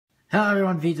Hello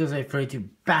everyone, Vito's A32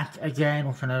 back again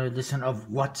with another edition of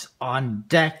What's on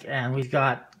Deck, and we've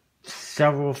got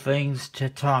several things to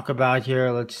talk about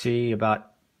here. Let's see,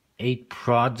 about 8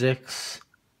 projects,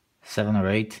 7 or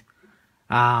 8,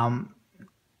 and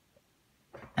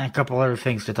a couple other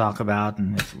things to talk about.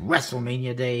 And it's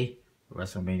WrestleMania Day.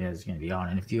 WrestleMania is going to be on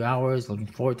in a few hours. Looking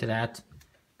forward to that,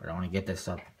 but I want to get this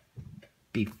up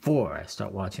before I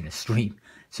start watching the stream.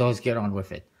 So let's get on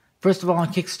with it. First of all,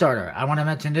 on Kickstarter, I want to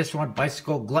mention this one,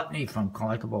 Bicycle Gluttony from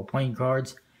Collectable Playing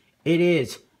Cards. It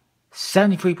is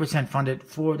 73% funded,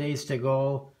 4 days to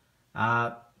go,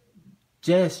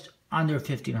 just under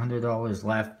 $1,500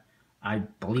 left. I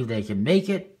believe they can make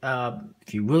it.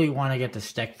 If you really want to get the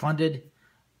stack funded,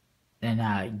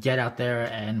 then get out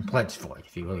there and pledge for it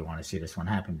if you really want to see this one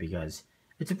happen, because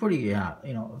it's a pretty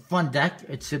fun deck.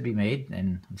 It should be made,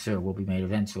 and I'm sure it will be made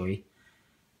eventually.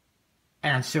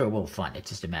 And I'm sure it will fund.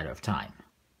 It's just a matter of time.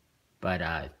 But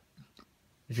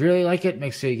if you really like it,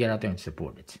 make sure you get out there and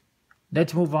support it.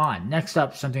 Let's move on. Next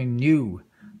up, something new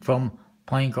from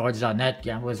PlayingCards.net.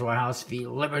 Gambler's Warehouse, the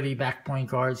Liberty back playing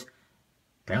cards.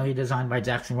 Apparently designed by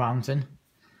Jackson Robinson.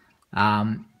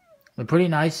 They're pretty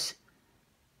nice.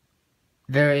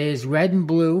 There is red and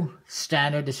blue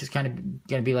standard. This is kind of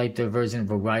going to be like the version of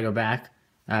a rider back.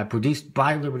 Produced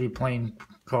by Liberty Playing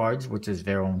Cards, which is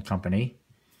their own company.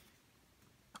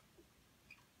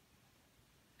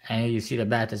 And you see the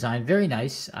bat design, very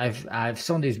nice. I've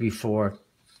shown these before,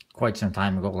 quite some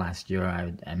time ago, last year,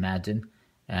 I imagine.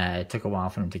 It took a while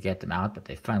for them to get them out, but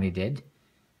they finally did.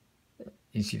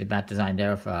 You see the bat design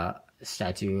there of a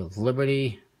Statue of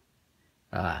Liberty,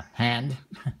 hand,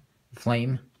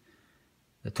 flame,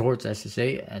 the torch, I should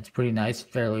say. It's pretty nice,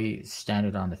 fairly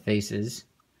standard on the faces,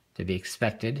 to be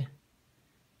expected.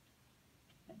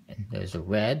 And there's a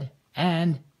red,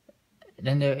 and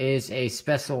then there is a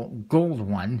special gold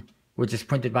one, which is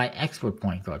printed by Expert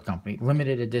Playing Card Company.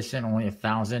 Limited edition, only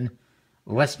 1,000.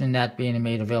 Less than that being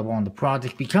made available on the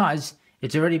project because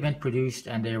it's already been produced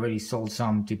and they already sold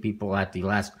some to people at the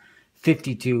last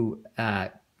 52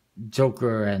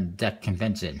 Joker and deck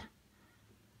convention.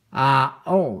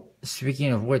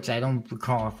 Speaking of which, I don't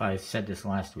recall if I said this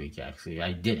last week, actually.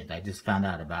 I didn't. I just found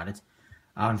out about it.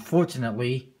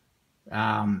 Unfortunately,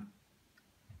 Ted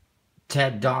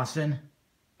Dawson,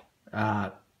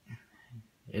 it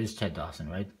is Ted Dawson,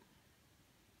 right? I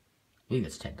believe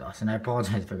it's Ted Dawson. I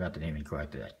apologize if I got the name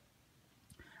incorrect today.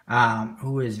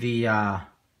 Who is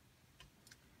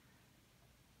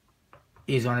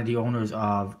is one of the owners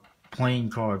of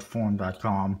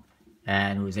PlayingCardForum.com,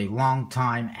 and who is a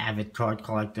long-time avid card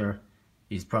collector.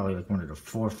 He's probably like one of the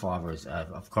forefathers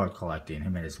of card collecting,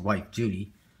 him and his wife,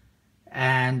 Judy.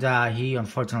 And he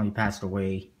unfortunately passed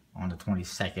away on the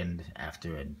 22nd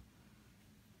after an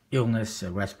illness, a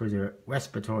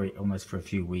respiratory illness for a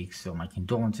few weeks. So my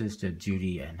condolences to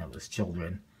Judy and his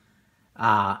children.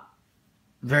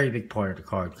 Very big part of the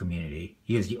card community.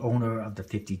 He is the owner of the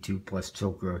 52 Plus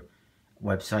Joker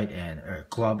website and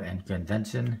club and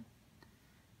convention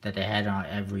that they had on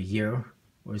every year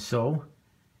or so.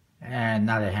 And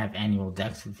now they have annual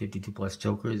decks with 52 Plus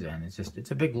Jokers, and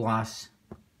it's a big loss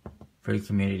for the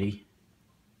community.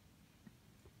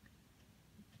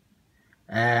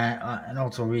 And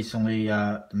also recently,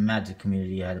 the Magic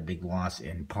community had a big loss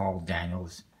in Paul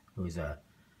Daniels, who is a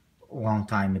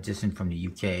longtime magician from the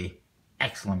UK.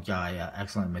 Excellent guy,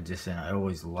 excellent magician. I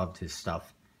always loved his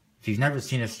stuff. If you've never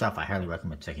seen his stuff, I highly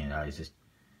recommend checking it out.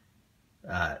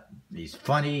 He's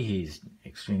funny, he's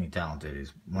extremely talented.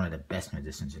 He's one of the best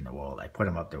magicians in the world. I put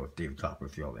him up there with David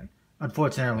Copperfield. And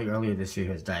unfortunately, earlier this year,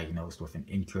 he was diagnosed with an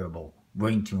incurable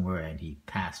brain tumor, and he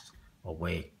passed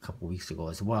away a couple weeks ago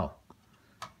as well.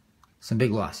 Some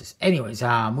big losses. Anyways,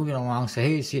 moving along. So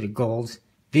here you see the golds.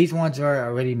 These ones are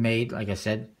already made, like I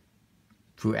said,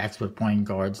 through Expert Playing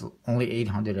Cards. Only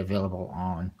 800 available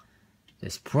on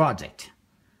this project.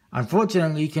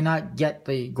 Unfortunately, you cannot get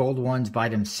the gold ones by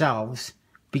themselves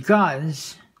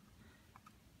because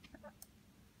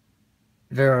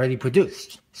they're already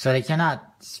produced. So they cannot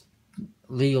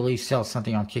legally sell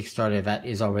something on Kickstarter that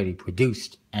is already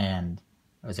produced and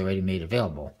is already made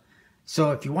available.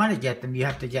 So if you want to get them, you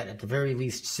have to get at the very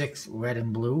least 6 red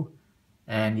and blue,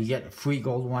 and you get a free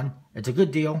gold one. It's a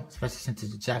good deal, especially since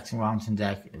it's a Jackson Robinson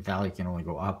deck. The value can only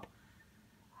go up.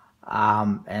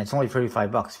 And it's only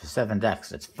 $35 for 7 decks.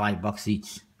 That's $5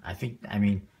 each.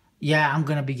 Yeah, I'm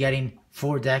going to be getting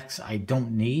 4 decks I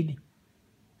don't need,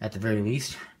 at the very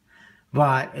least.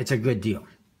 But it's a good deal.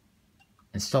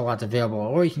 It's still lots available.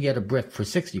 Or you can get a brick for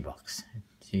 $60. It's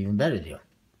an even better deal.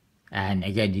 And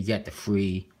again, you get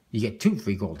you get 2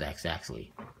 free gold decks,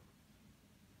 actually.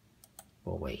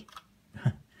 Oh, wait.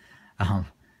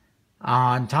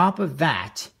 On top of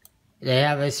that, they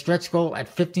have a stretch goal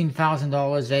at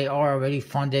 $15,000. They are already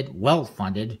funded, well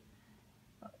funded,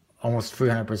 almost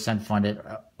 300% funded,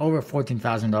 over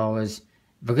 $14,000.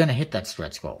 We're going to hit that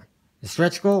stretch goal. The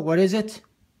stretch goal, what is it?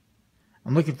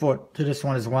 I'm looking forward to this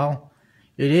one as well.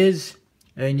 It is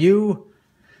a new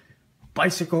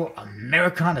Bicycle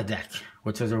Americana deck,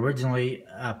 which was originally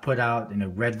put out in a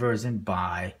red version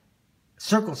by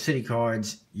Circle City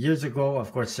Cards years ago.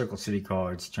 Of course, Circle City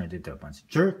Cards turned into a bunch of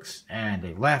jerks, and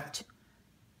they left.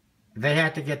 They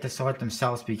had to get this art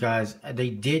themselves because they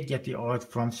did get the art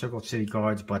from Circle City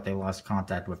Cards, but they lost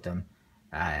contact with them.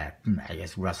 I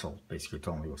guess Russell basically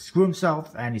told him he will screw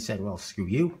himself, and he said, well, screw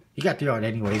you. He got the art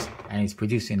anyways, and he's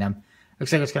producing them.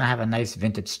 Looks like it's going to have a nice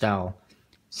vintage style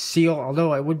seal,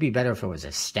 although it would be better if it was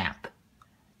a stamp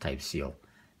type seal.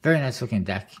 Very nice looking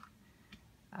deck.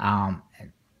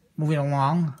 Moving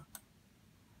along,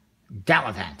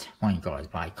 Gallivant Playing Cards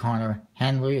by Connor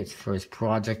Henley. It's for his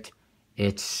project.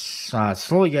 It's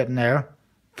slowly getting there.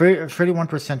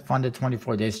 31% funded,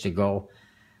 24 days to go.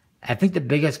 I think the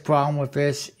biggest problem with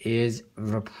this is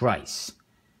the price.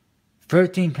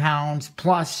 £13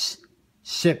 plus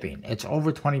shipping. It's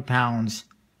over £20,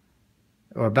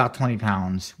 or about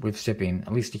 £20 with shipping,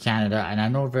 at least to Canada. And I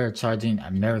know they're charging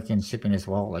American shipping as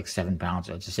well, like £7.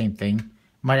 So it's the same thing.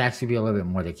 Might actually be a little bit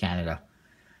more to Canada.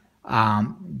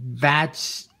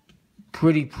 That's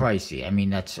pretty pricey. I mean,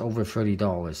 that's over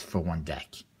 $30 for one deck.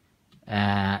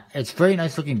 It's a very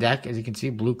nice looking deck. As you can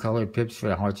see, blue colored pips for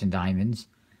the hearts and diamonds.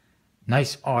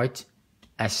 Nice art.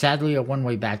 Sadly, a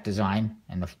one-way back design,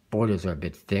 and the borders are a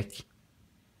bit thick.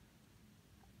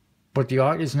 But the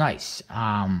art is nice.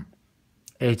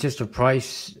 It's just the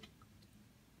price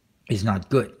is not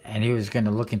good. And he was going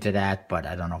to look into that, but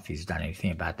I don't know if he's done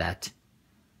anything about that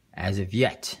as of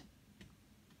yet.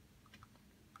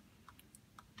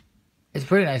 It's a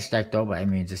pretty nice deck though, but I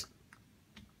mean, just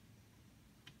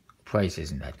price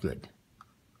isn't that good.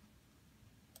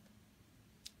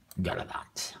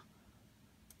 Gallivant.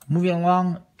 Moving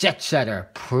along, Jet Setter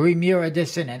Premier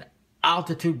Edition and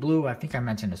Altitude Blue. I think I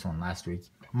mentioned this one last week.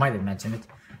 Might have mentioned it,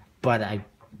 but I'm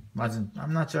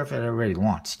not sure if it already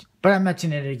launched. But I'm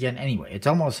mentioning it again anyway. It's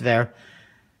almost there.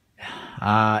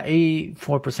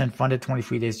 84% funded,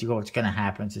 23 days to go. It's going to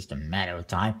happen. It's just a matter of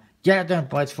time. Get out there and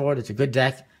pledge for it. It's a good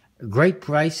deck. Great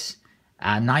price.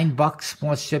 $9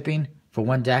 plus shipping for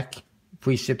one deck.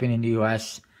 Free shipping in the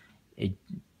US. It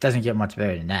doesn't get much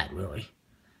better than that, really.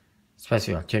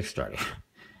 Especially on Kickstarter.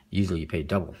 Usually you pay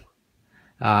double.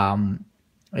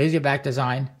 Here's your back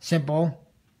design. Simple.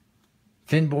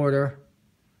 Thin border.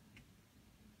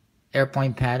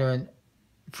 Airplane pattern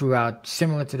throughout,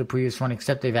 similar to the previous one,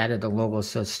 except they've added the logo,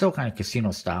 so it's still kind of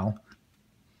casino style.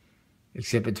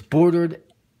 Except it's bordered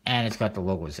and it's got the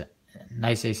logos.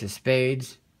 Nice ace of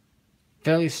spades.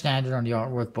 Fairly standard on the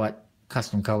artwork, but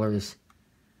custom colors.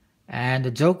 And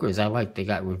the jokers I like. They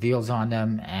got reveals on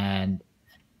them, and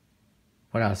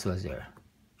what else was there?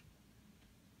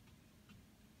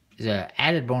 There's an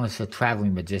added bonus for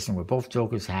Traveling Magician, where both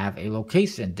jokers have a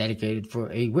location dedicated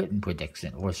for a written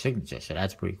prediction or signature, so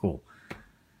that's pretty cool.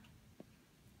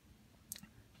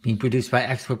 Being produced by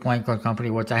Expert Playing Card Company,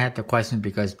 which I had to question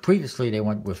because previously they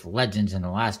went with Legends in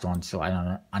the last one, so I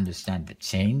don't understand the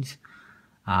change.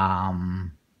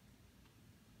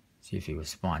 See if he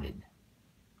responded.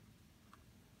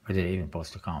 Or did he even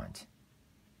post a comment?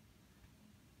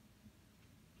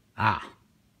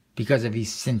 Because of the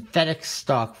synthetic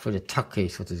stock for the tuck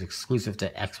case, which is exclusive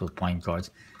to Expert Playing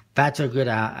Cards. That's a good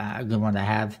one to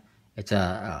have. It's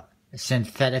a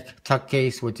synthetic tuck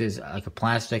case, which is like a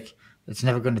plastic. It's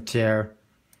never going to tear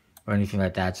or anything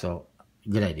like that, so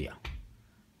good idea.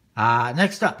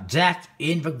 Next up, Jack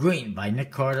in the Green by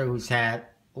Nick Carter, who's had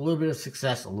a little bit of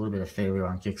success, a little bit of failure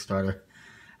on Kickstarter.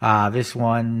 This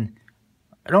one,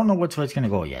 I don't know which way it's going to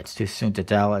go yet. It's too soon to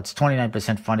tell. It's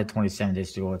 29% funded, 27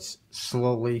 days to go. It's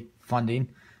slowly funding.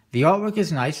 The artwork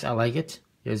is nice. I like it.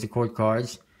 Here's the court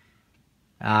cards.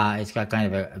 It's got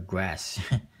kind of a grass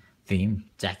theme.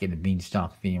 Jack in the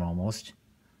Beanstalk theme almost.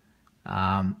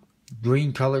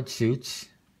 Green colored suits,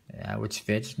 which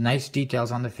fits. Nice details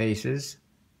on the faces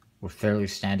with fairly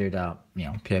standard,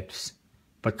 pips,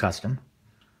 but custom.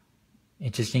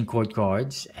 Interesting court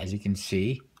cards, as you can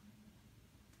see.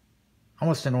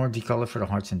 Almost an orangey color for the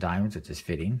hearts and diamonds, which is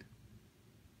fitting.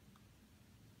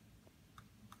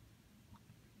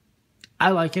 I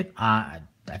like it. I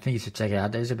think you should check it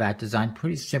out. There's a back design.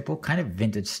 Pretty simple, kind of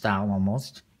vintage style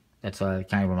almost. That's what it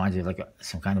kind of reminds you of, like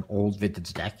some kind of old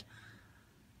vintage deck.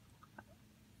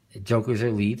 The jokers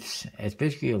are leaves. It's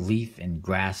basically a leaf and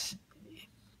grass,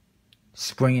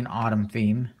 spring and autumn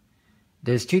theme.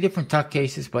 There's two different tuck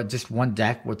cases, but just one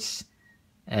deck, which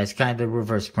is kind of the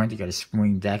reverse print. You got a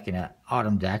spring deck and an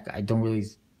autumn deck. I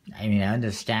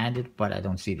understand it, but I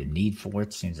don't see the need for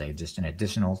it. Seems like just an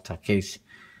additional tuck case.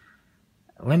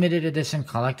 Limited edition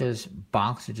collector's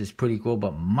box, which is pretty cool,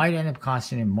 but might end up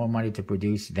costing them more money to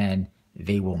produce than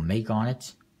they will make on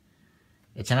it.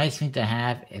 It's a nice thing to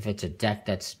have if it's a deck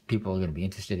that's people are going to be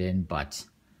interested in, but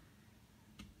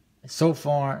so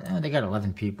far, they got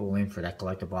 11 people in for that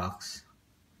collector box.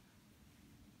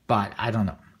 But I don't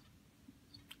know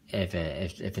if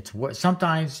it's worth.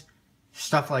 Sometimes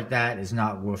stuff like that is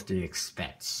not worth the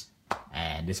expense,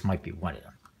 and this might be one of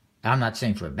them. I'm not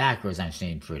saying for backers, I'm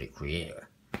saying for the creator.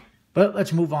 But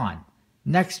let's move on.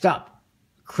 Next up,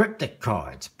 Cryptic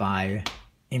Cards by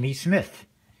Emmy Smith.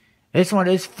 This one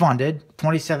is funded,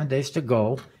 27 days to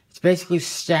go. It's basically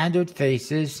standard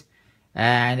faces,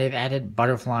 and they've added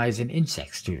butterflies and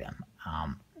insects to them.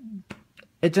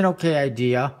 It's an okay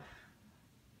idea.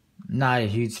 Not a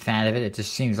huge fan of it. It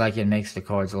just seems like it makes the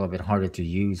cards a little bit harder to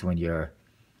use when you're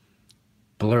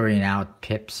blurring out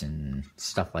pips and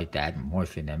stuff like that,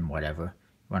 morphing them, whatever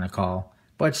you want to call.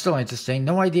 But it's still interesting.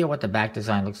 No idea what the back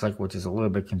design looks like, which is a little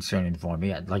bit concerning for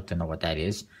me. I'd like to know what that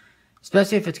is.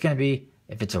 Especially if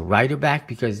it's a writer back,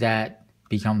 because that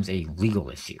becomes a legal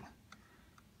issue.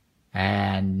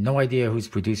 And no idea who's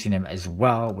producing them as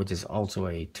well, which is also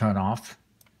a turn-off.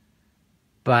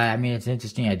 But, it's an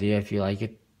interesting idea. If you like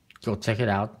it, go check it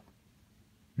out.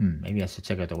 Maybe I should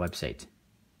check out the website.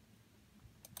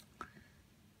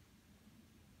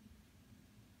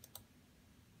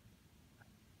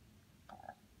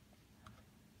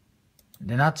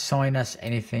 They're not showing us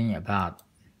anything about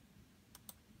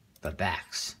the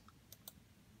backs.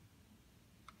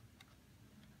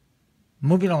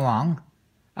 Moving along,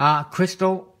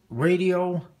 Crystal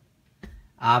Radio.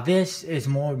 This is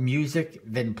more music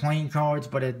than playing cards,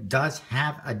 but it does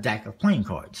have a deck of playing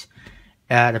cards.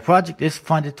 The project is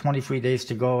funded, 23 days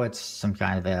to go. It's some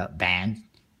kind of a band,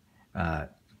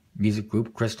 music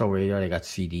group, Crystal Radio. They got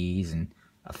CDs and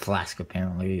a flask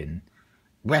apparently, and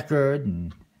record,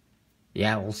 and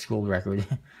old school record,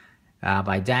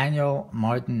 by Daniel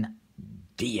Martin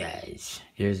Diaz.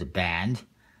 Here's the band.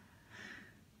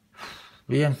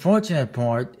 The unfortunate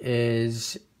part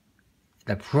is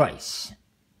the price.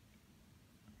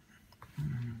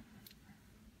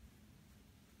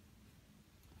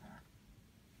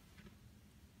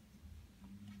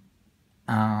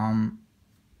 I'm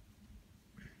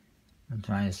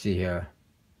trying to see here.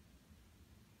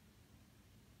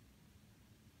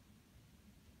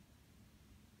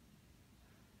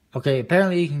 Okay,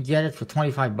 apparently you can get it for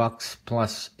 $25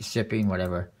 plus shipping,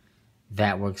 whatever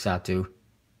that works out to.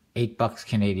 $8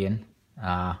 Canadian.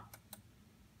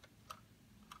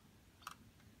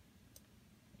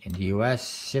 In the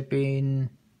US, shipping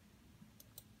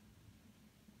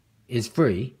is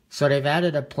free. So they've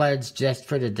added a pledge just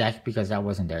for the deck because that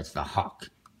wasn't there. It's the Hawk.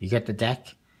 You get the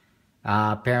deck.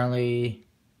 Apparently,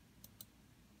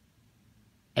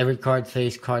 every card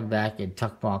face, card back, and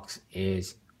tuck box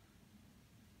is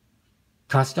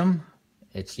custom.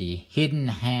 It's the Hidden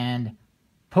Hand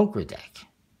Poker Deck,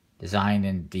 designed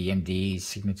in DMD's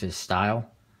signature style.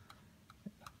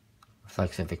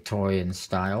 Reflects a Victorian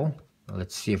style.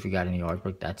 Let's see if we got any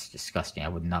artwork. That's disgusting. I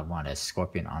would not want a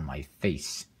scorpion on my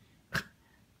face,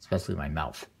 especially my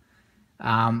mouth.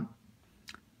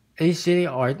 You see the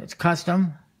art. It's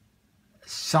custom.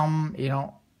 Some,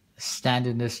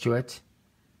 standardness to it,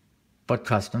 but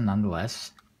custom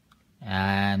nonetheless.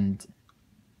 And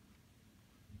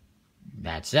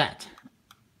that's that.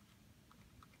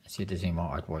 Let's see if there's any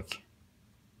more artwork.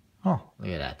 Oh, look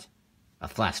at that. A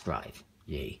flash drive.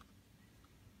 Yay.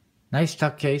 Nice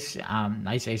tuck case.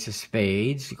 Nice ace of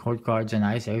spades. The court cards are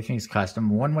nice. Everything's custom.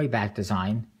 One-way back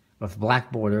design with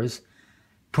black borders.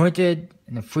 Printed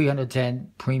in the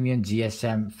 310 premium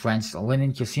GSM French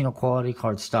linen casino quality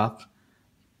cardstock.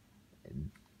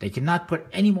 They cannot put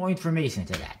any more information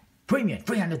to that. Premium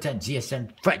 310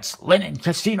 GSM French linen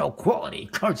casino quality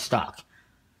cardstock.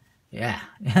 Yeah.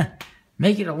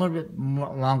 Make it a little bit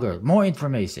more longer. More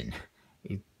information.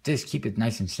 Just keep it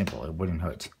nice and simple. It wouldn't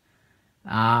hurt.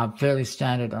 Fairly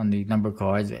standard on the number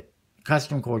cards.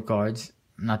 Custom court cards.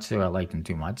 I'm not sure I like them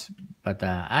too much. But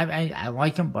I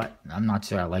like them, but I'm not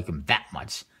sure I like them that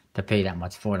much to pay that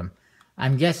much for them.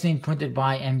 I'm guessing printed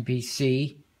by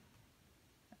MPC,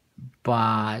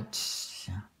 but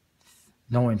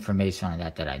no information on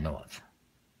that I know of.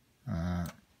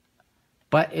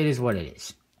 But it is what it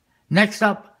is. Next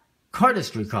up,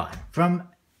 Cardistry Card from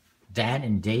Dan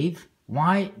and Dave.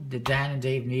 Why did Dan and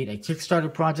Dave need a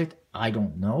Kickstarter project? I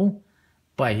don't know.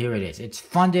 But here it is. It's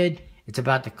funded. It's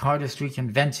about the cardistry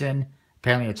convention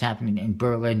Apparently it's happening in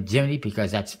Berlin, Germany,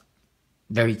 because that's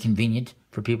very convenient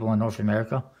for people in North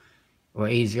America or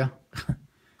Asia,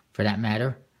 for that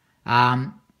matter.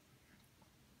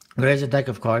 There's a deck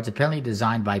of cards apparently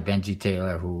designed by Benji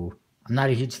Taylor, who I'm not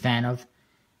a huge fan of.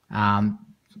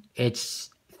 It's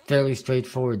fairly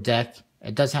straightforward deck.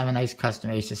 It does have a nice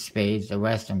custom ace of spades. The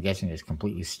rest, I'm guessing, is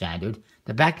completely standard.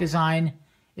 The back design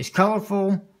is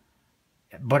colorful,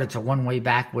 but it's a one-way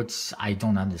back, which I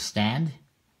don't understand.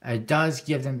 It does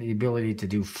give them the ability to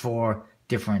do 4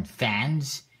 different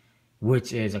fans,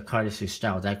 which is a cardistry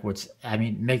style deck, which, I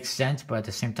mean, makes sense, but at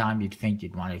the same time, you'd think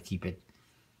you'd want to keep it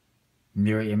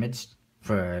mirror imaged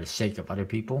for the sake of other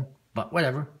people. But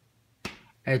whatever.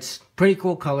 It's pretty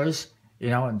cool colors,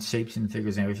 you know, and shapes and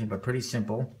figures and everything, but pretty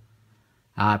simple.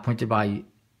 Printed by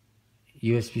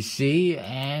USPC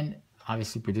and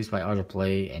obviously produced by Art of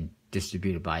Play and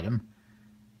distributed by them.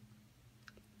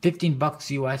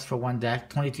 $15 US for one deck,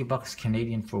 $22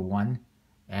 Canadian for one,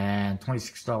 and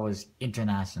 $26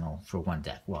 international for one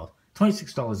deck. Well,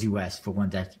 $26 US for one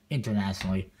deck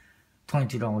internationally,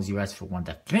 $22 US for one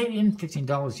deck Canadian,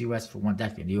 $15 US for one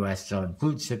deck in the US, so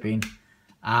includes shipping.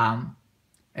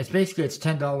 It's basically, it's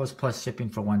 $10 plus shipping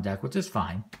for one deck, which is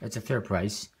fine. It's a fair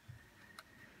price.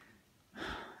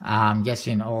 I'm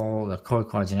guessing all the core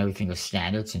cards and everything are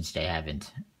standard since they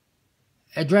haven't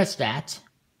addressed that.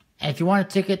 And if you want a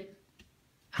ticket,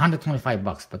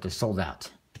 $125, but they're sold out.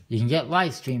 You can get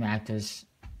live stream actors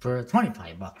for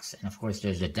 $25, and of course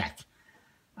there's the deck.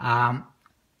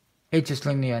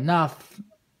 Interestingly enough,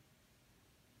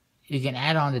 you can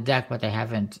add on the deck, but they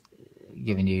haven't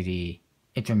given you the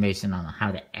information on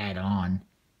how to add on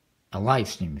a live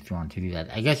stream if you want to do that.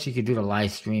 I guess you could do the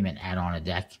live stream and add on a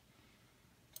deck,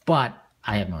 but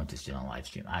I have no interest in a live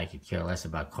stream. I could care less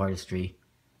about cardistry.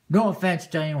 No offense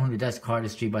to anyone who does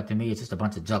cardistry, but to me it's just a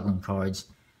bunch of juggling cards.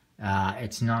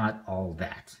 It's not all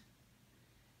that.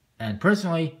 And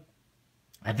personally,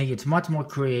 I think it's much more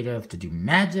creative to do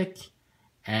magic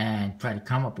and try to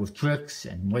come up with tricks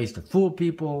and ways to fool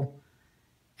people.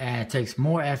 And it takes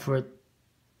more effort.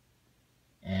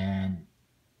 And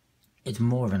it's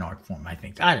more of an art form, I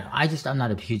think. I don't know. I'm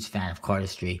not a huge fan of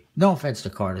cardistry. No offense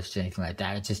to cardistry or anything like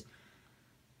that. It's just,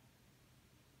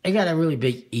 I got a really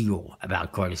big ego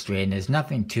about cardistry, and there's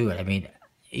nothing to it. I mean,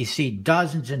 you see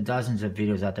dozens and dozens of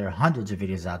videos out there, hundreds of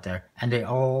videos out there, and they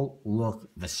all look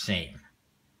the same.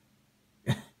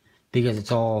 Because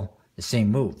it's all the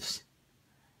same moves.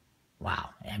 Wow.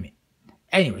 I mean,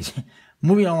 anyways,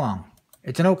 moving along.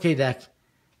 It's an okay deck.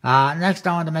 Next,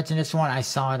 I want to mention this one. I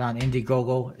saw it on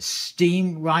Indiegogo.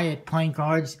 Steam Riot Playing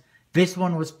Cards. This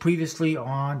one was previously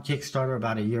on Kickstarter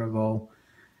about a year ago.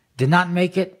 Did not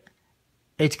make it.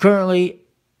 It's currently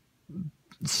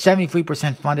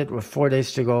 73% funded with 4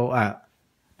 days to go.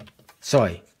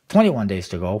 21 days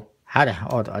to go.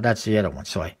 Oh, that's the other one.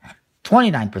 Sorry.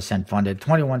 29% funded,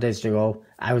 21 days to go.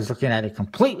 I was looking at a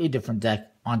completely different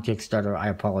deck on Kickstarter. I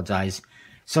apologize.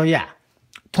 So yeah,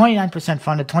 29%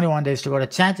 funded, 21 days to go. The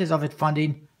chances of it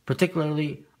funding,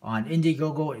 particularly on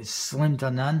Indiegogo, is slim to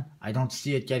none. I don't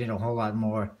see it getting a whole lot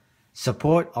more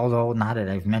support, although now that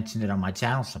I've mentioned it on my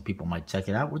channel, some people might check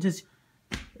it out, which is,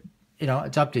 you know,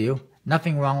 it's up to you.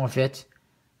 Nothing wrong with it.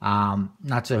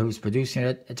 Not sure who's producing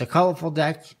it. It's a colorful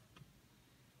deck.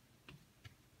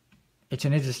 It's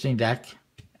an interesting deck.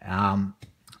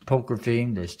 Poker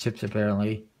theme. There's chips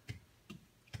apparently.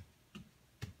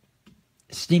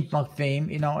 Steampunk theme.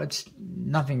 You know, it's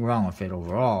nothing wrong with it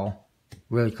overall.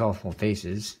 Really colorful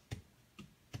faces.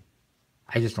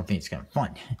 I just don't think it's going to be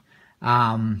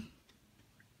fun.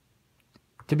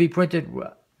 To be printed,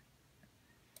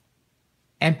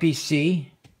 NPC.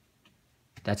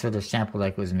 That's where the sample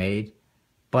deck was made.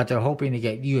 But they're hoping to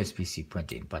get USPC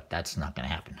printing, but that's not going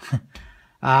to happen.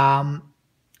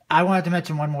 I wanted to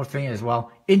mention one more thing as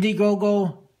well.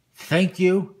 Indiegogo, thank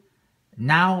you.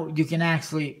 Now you can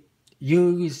actually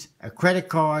use a credit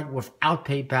card without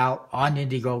PayPal on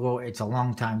Indiegogo. It's a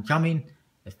long time coming.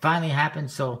 It finally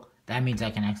happened, so that means I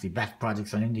can actually back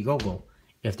projects on Indiegogo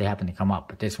if they happen to come up.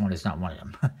 But this one is not one of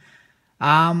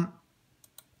them.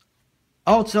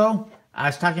 Also, I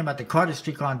was talking about the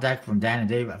Cardistry deck from Dan and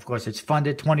Dave. Of course, it's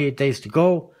funded, 28 days to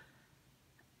go.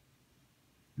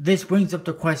 This brings up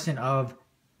the question of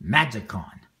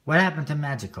MagicCon. What happened to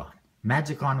MagicCon?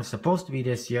 MagicCon was supposed to be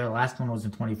this year. Last one was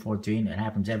in 2014. It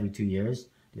happens every 2 years.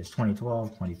 There's 2012,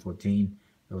 2014.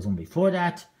 There was one before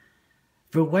that.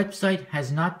 The website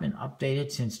has not been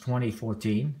updated since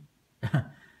 2014.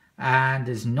 And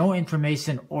there's no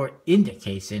information or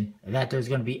indication that there's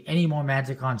going to be any more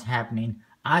MagicCons happening.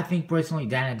 I think personally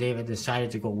Dan and David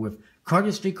decided to go with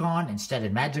CardistryCon instead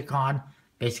of MagicCon.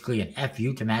 Basically an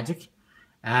FU to Magic.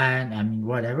 And I mean,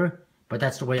 whatever. But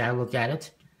that's the way I look at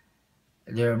it.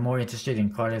 They're more interested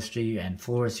in cardistry and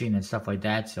floristry and stuff like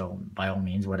that. So by all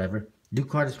means, whatever. Do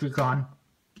Cardistry Con.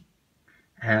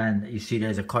 And you see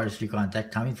there's a Cardistry Con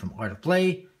deck coming from Art of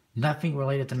Play. Nothing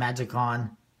related to Magic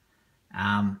Con.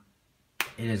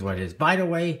 It is what it is. By the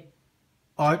way,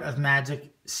 Art of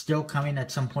Magic still coming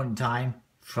at some point in time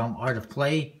from Art of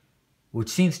Play, which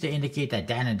seems to indicate that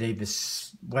Dan and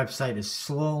Dave's website is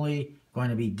slowly going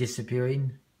to be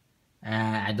disappearing.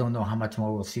 I don't know how much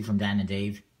more we'll see from Dan and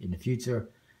Dave in the future,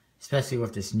 especially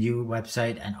with this new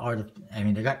website and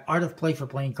they got Art of Play for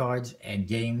playing cards and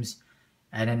games,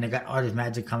 and then they got Art of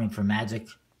Magic coming for Magic.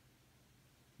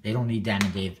 They don't need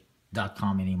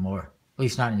dananddave.com anymore, at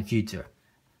least not in the future.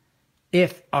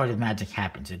 If Art of Magic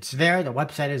happens, it's there, the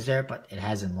website is there, but it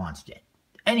hasn't launched yet.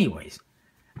 Anyways,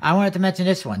 I wanted to mention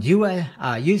this one,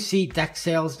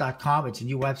 UCDeckSales.com. It's a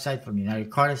new website from United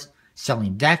Cardists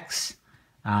selling decks.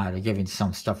 They're giving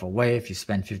some stuff away if you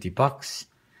spend $50.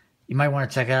 You might want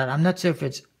to check it out. I'm not sure if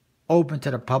it's open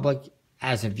to the public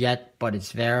as of yet, but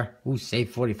it's there. Ooh,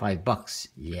 save $45.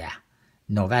 Yeah.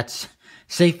 No, that's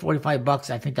save $45.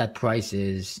 I think that price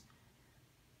is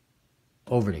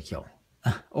over the kill.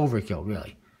 Overkill,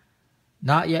 really.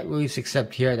 Not yet released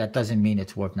except here. That doesn't mean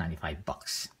it's worth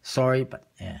 $95. Sorry, but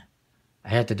yeah. I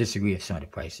had to disagree with some of the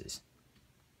prices.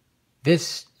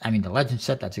 The Legend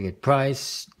set, that's a good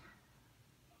price.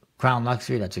 Crown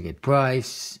Luxury, that's a good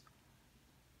price.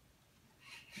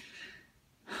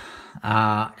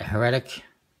 Heretic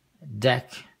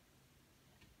deck.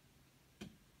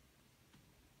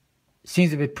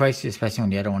 Seems a bit pricey, especially when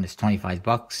the other one is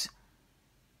 $25.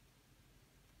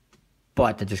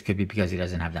 But that just could be because he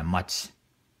doesn't have that much.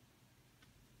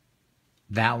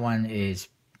 That one is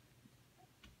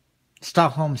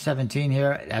Stockholm 17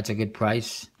 here. That's a good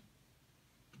price.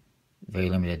 Very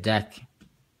limited deck.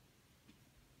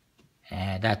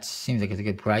 And that seems like it's a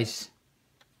good price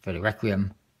for the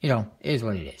Requiem. It is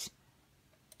what it is.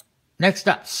 Next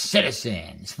up,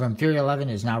 Citizens from Fury 11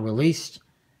 is now released.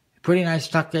 Pretty nice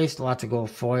tuck case, lots of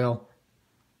gold foil.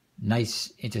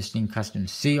 Nice, interesting custom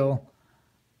seal.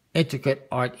 Intricate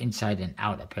art inside and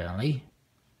out, apparently.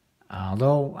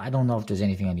 Although, I don't know if there's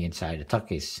anything on the inside of the tuck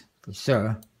case for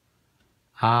sure.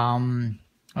 Oh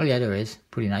yeah, there is.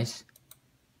 Pretty nice.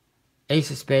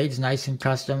 Ace of Spades, nice and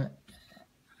custom.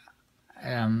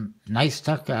 Nice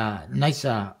tuck, nice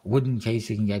wooden case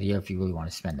you can get here if you really want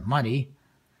to spend the money.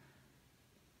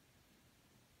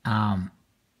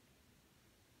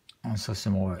 Also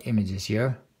some more images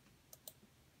here.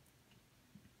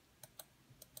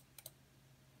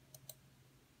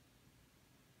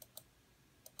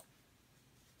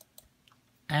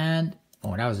 And,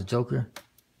 oh, that was a Joker.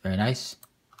 Very nice.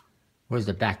 Where's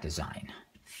the back design?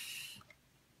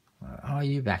 Where are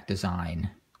you, back design?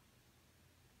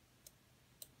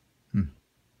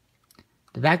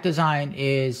 The back design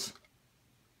is...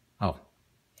 Oh,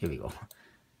 here we go.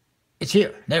 It's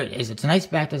here. There it is. It's a nice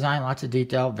back design. Lots of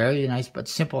detail. Very nice, but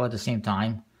simple at the same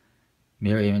time.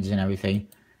 Mirror image and everything.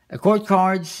 Accord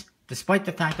cards, despite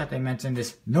the fact that they mentioned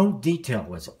this, no detail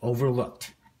was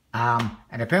overlooked. And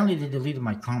apparently they deleted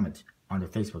my comment on their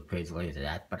Facebook page related to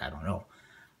that, but I don't know.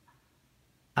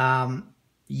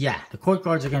 Yeah, the court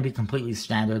cards are going to be completely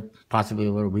standard, possibly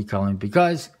a little recoloring,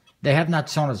 because they have not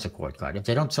shown us a court card. If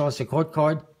they don't show us a court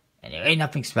card, and there ain't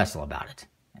nothing special about it.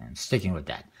 And I'm sticking with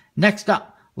that. Next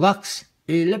up, Lux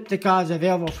Elliptica is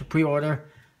available for pre-order.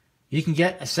 You can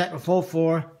get a set of full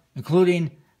 4,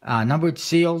 including numbered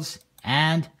seals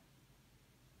and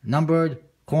numbered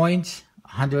coins.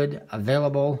 100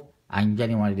 available. I'm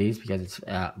getting one of these because it's,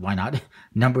 why not?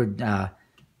 Numbered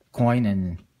coin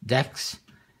and decks.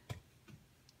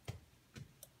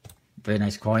 Very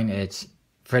nice coin. It's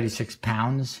 36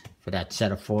 pounds for that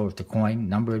set of 4 with the coin,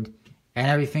 numbered and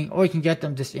everything. Or you can get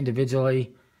them just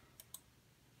individually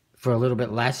for a little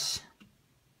bit less.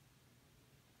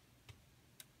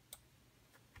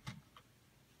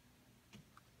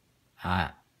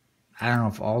 I don't know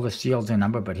if all the seals are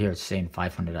numbered, but here it's saying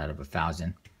 500 out of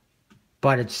 1,000.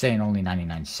 But it's saying only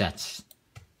 99 sets.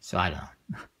 So I don't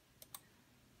know.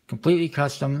 Completely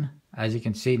custom. As you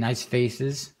can see, nice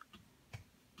faces.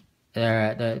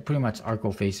 They're pretty much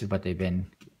Arco faces, but they've been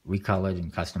recolored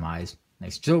and customized.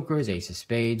 Nice jokers, ace of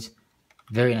spades.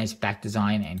 Very nice back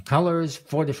design and colors.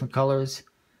 4 different colors.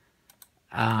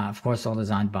 Of course, all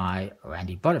designed by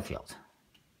Randy Butterfield.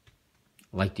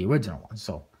 Like the original one.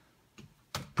 So,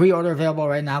 pre-order available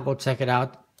right now. Go check it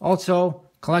out. Also,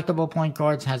 Collectable Playing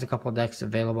Cards has a couple of decks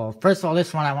available. First of all,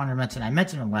 this one I wanted to mention. I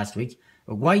mentioned it last week.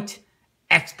 A white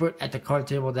expert at the card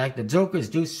table deck. The jokers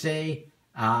do say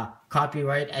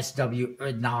copyright SW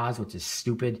Erdnaz, which is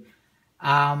stupid.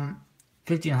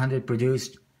 1,500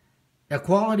 produced. The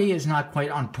quality is not quite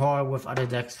on par with other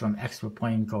decks from Expert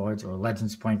Playing Cards or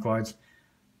Legends Playing Cards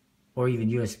or even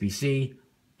USB-C,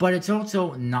 but it's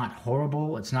also not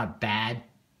horrible. It's not bad.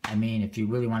 I mean, if you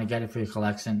really want to get it for your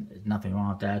collection, there's nothing wrong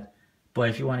with that. But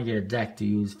if you want to get a deck to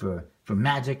use for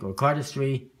Magic or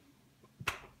cardistry,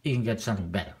 you can get something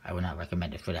better. I would not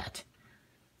recommend it for that.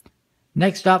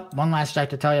 Next up, one last deck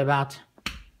to tell you about.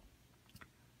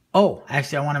 Oh,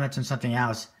 actually, I want to mention something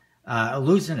else.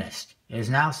 Illusionist is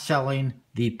now selling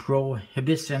the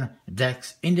Prohibition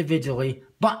decks individually,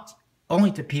 but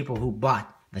only to people who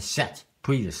bought the set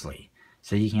previously.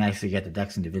 So you can actually get the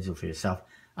decks individually for yourself.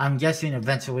 I'm guessing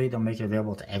eventually they'll make it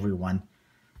available to everyone.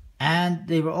 And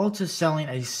they were also selling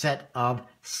a set of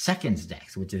seconds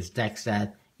decks, which is decks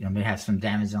that may have some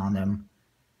damage on them.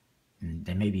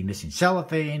 They may be missing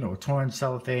cellophane or torn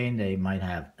cellophane. They might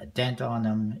have a dent on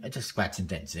them. It's a scratch and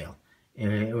dent sale.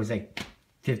 It was like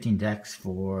 15 decks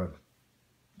for,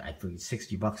 I think,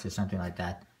 $60 or something like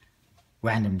that.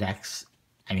 Random decks.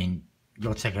 I mean,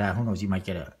 go check it out. Who knows? You might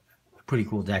get a pretty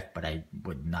cool deck, but I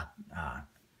would not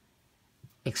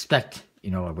expect,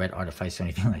 a red artifice or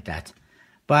anything like that.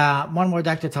 But one more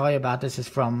deck to tell you about. This is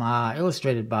from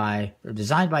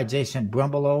designed by Jason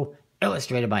Brumbelow,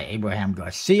 illustrated by Abraham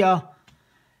Garcia.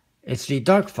 It's the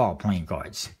Darkfall Playing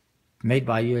Cards, made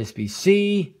by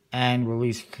USB-C and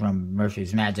released from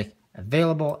Murphy's Magic.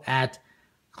 Available at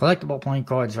Collectable Playing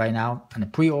Cards right now on the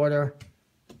pre-order.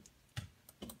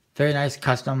 Very nice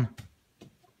custom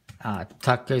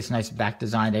tuck case, nice back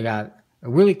design. They got a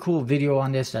really cool video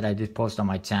on this that I did post on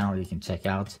my channel. You can check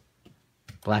out.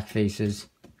 Black faces.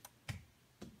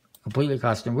 Completely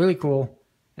custom. Really cool.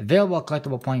 Available at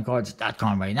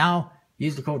collectableplayingcards.com right now.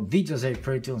 Use the code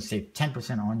VJose32 and save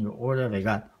 10% on your order. They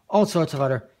got all sorts of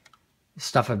other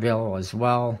stuff available as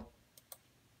well.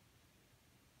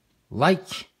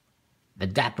 Like the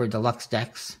Dapper Deluxe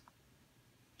decks.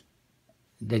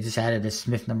 They just added the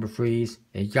Smith number freeze.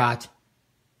 They got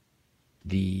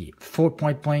the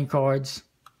 4-point playing cards.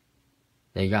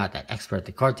 They got that Expert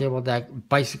the card table deck.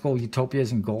 Bicycle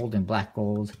Utopias in gold and black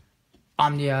gold.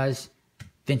 Omnias,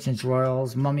 Vincent's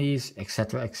Royals, Mummies,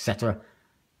 etc., etc.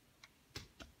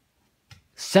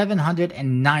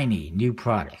 790 new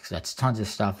products. That's tons of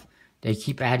stuff. They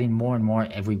keep adding more and more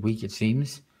every week, it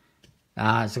seems.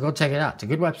 So go check it out. It's a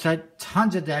good website.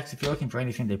 Tons of decks. If you're looking for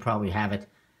anything, they probably have it.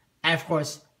 And of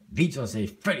course,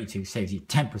 VJose32 saves you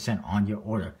 10% on your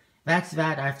order. That's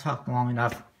that. I've talked long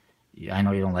enough. I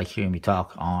know you don't like hearing me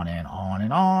talk on and on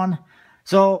and on.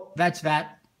 So that's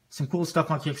that. Some cool stuff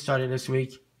on Kickstarter this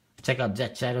week. Check out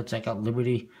Jet Shadow. Check out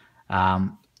Liberty.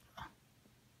 Cardistry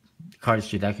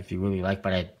deck if you really like,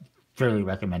 but I fairly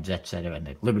recommend Jet Shadow and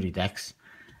the Liberty decks.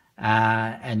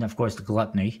 And of course the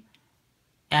Gluttony.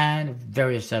 And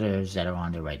various others that are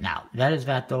on there right now. That is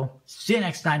that though. See you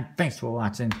next time. Thanks for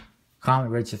watching.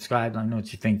 Comment, rate, subscribe. Let me know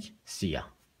what you think. See ya.